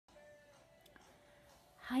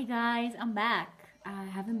Hi guys, I'm back. I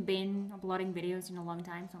haven't been uploading videos in a long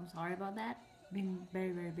time, so I'm sorry about that. Been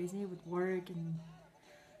very busy with work and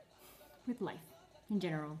with life in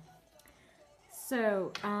general.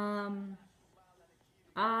 So,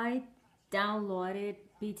 I downloaded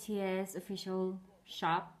BTS official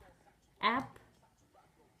shop app,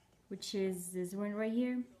 which is this one right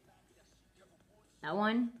here. That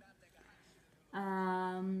one.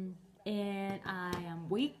 And I am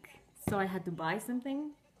weak, so I had to buy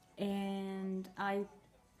something, and I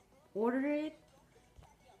ordered it.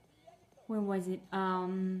 When was it?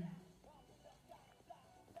 Oh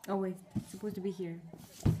wait, it's supposed to be here.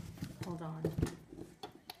 Hold on.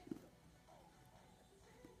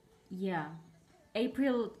 Yeah,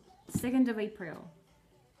 April 2nd of April,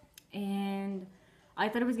 and I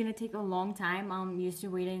thought it was gonna take a long time. I'm used to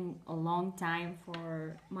waiting a long time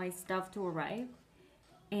for my stuff to arrive,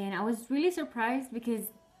 and I was really surprised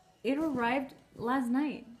because it arrived last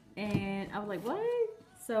night, and I was like, what?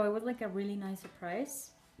 So it was like a really nice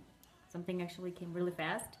surprise. Something actually came really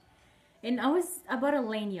fast. And I was about a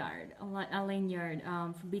lanyard, a lanyard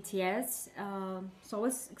for BTS. So I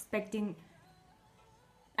was expecting,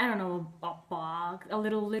 I don't know, a box, a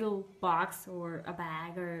little box or a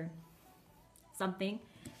bag or something.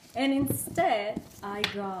 And instead, I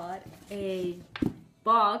got a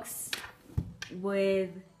box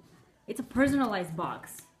with, it's a personalized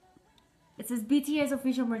box. It says BTS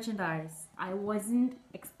official merchandise. I wasn't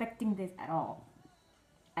expecting this at all.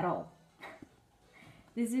 At all.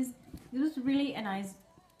 This was really a nice,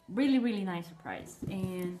 really nice surprise.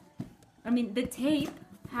 And I mean, the tape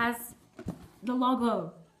has the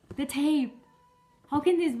logo. The tape. How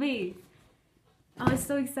can this be? I was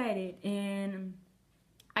so excited, and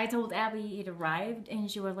I told Abby it arrived, and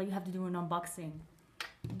she was like, "You have to do an unboxing."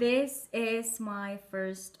 This is my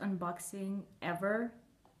first unboxing ever,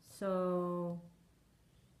 so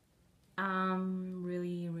I'm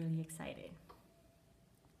really excited.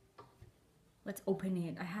 Let's open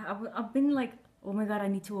it. I've been like, oh my god, I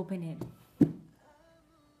need to open it.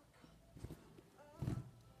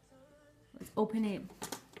 Let's open it.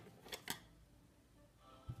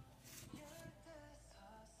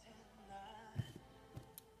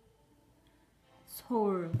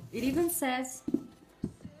 So it even says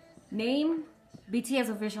name BTS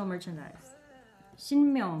official merchandise.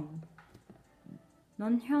 신명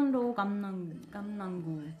넌현로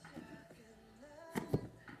감랑구.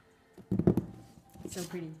 It's so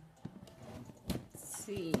pretty. Let's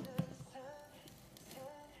see.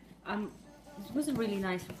 It was a really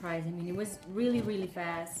nice surprise. I mean, it was really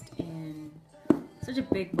fast and such a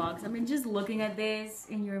big box. I mean, just looking at this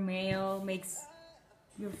in your mail makes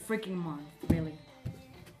your freaking month, really.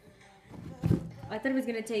 I thought it was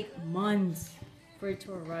gonna take months for it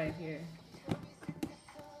to arrive here.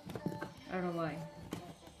 I don't know why.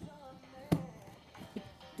 It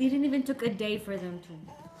didn't even took a day for them to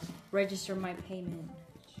register my payment,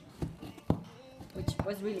 which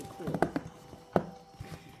was really cool.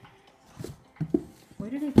 Why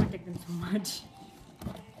do they protect them so much?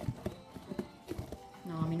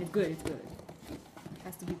 No, I mean, it's good, it's good. It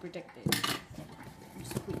has to be protected.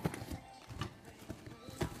 Squeak.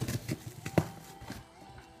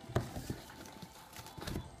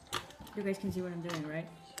 You guys can see what I'm doing, right?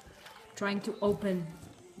 Trying to open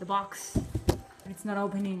the box, but it's not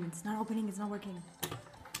opening, it's not opening, it's not working.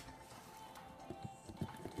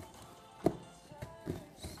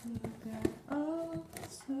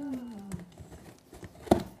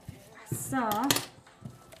 아싸.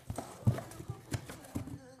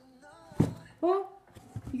 어?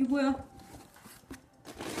 이게 뭐야?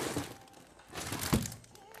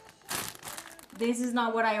 This is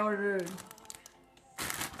not what I ordered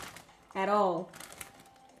at all.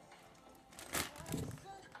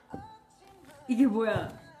 이게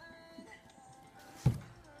뭐야?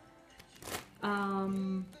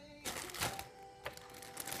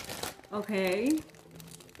 Okay.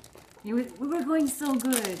 We were going so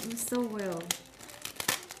good. It was so well.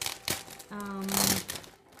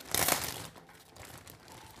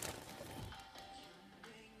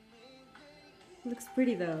 Looks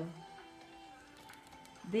pretty though.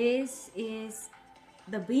 This is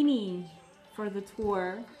the beanie for the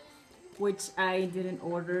tour, which I didn't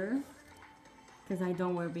order because I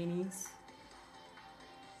don't wear beanies.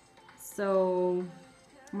 So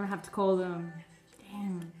I'm gonna have to call them.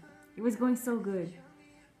 Damn, it was going so good.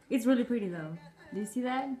 It's really pretty though. Do you see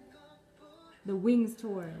that? The wings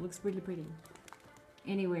tour looks really pretty.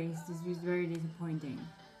 Anyways, this was very disappointing.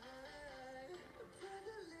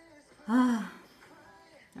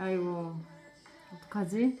 아이고,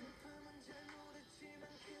 어떡하지?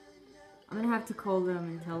 I'm gonna have to call them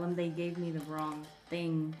and tell them they gave me the wrong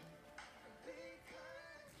thing.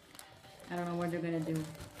 I don't know what they're gonna do.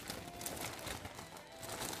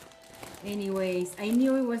 Anyways, I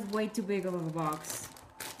knew it was way too big of a box.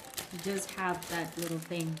 Just have that little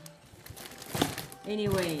thing.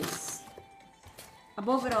 Anyways,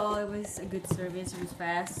 above it all, it was a good service. It was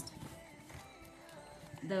fast.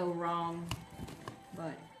 Though wrong,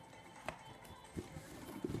 but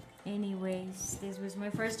anyways, this was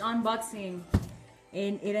my first unboxing,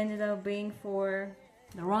 and it ended up being for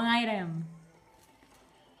the wrong item.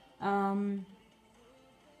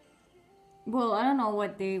 Well, I don't know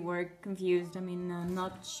what they were confused. I mean, I'm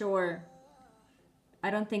not sure.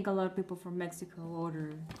 I don't think a lot of people from Mexico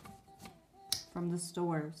order from the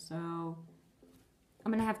store, so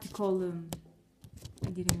I'm gonna have to call them. I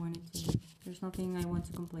didn't want it to. There's nothing I want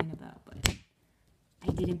to complain about, but I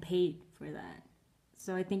didn't pay for that.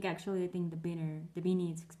 So I think the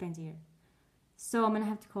beanie is expensive. So I'm gonna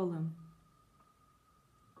have to call them.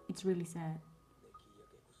 It's really sad.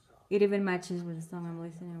 It even matches with the song I'm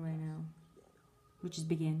listening right now, which is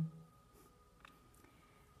Begin.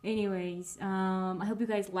 Anyways, I hope you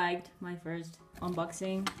guys liked my first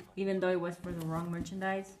unboxing, even though it was for the wrong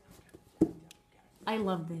merchandise. I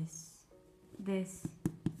love this.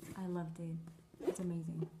 I loved it. It's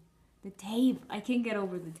amazing. The tape, I can't get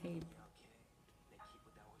over the tape.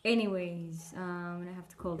 Anyways, I'm gonna have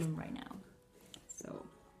to call them right now. So,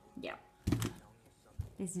 yeah.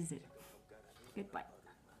 This is it. Goodbye.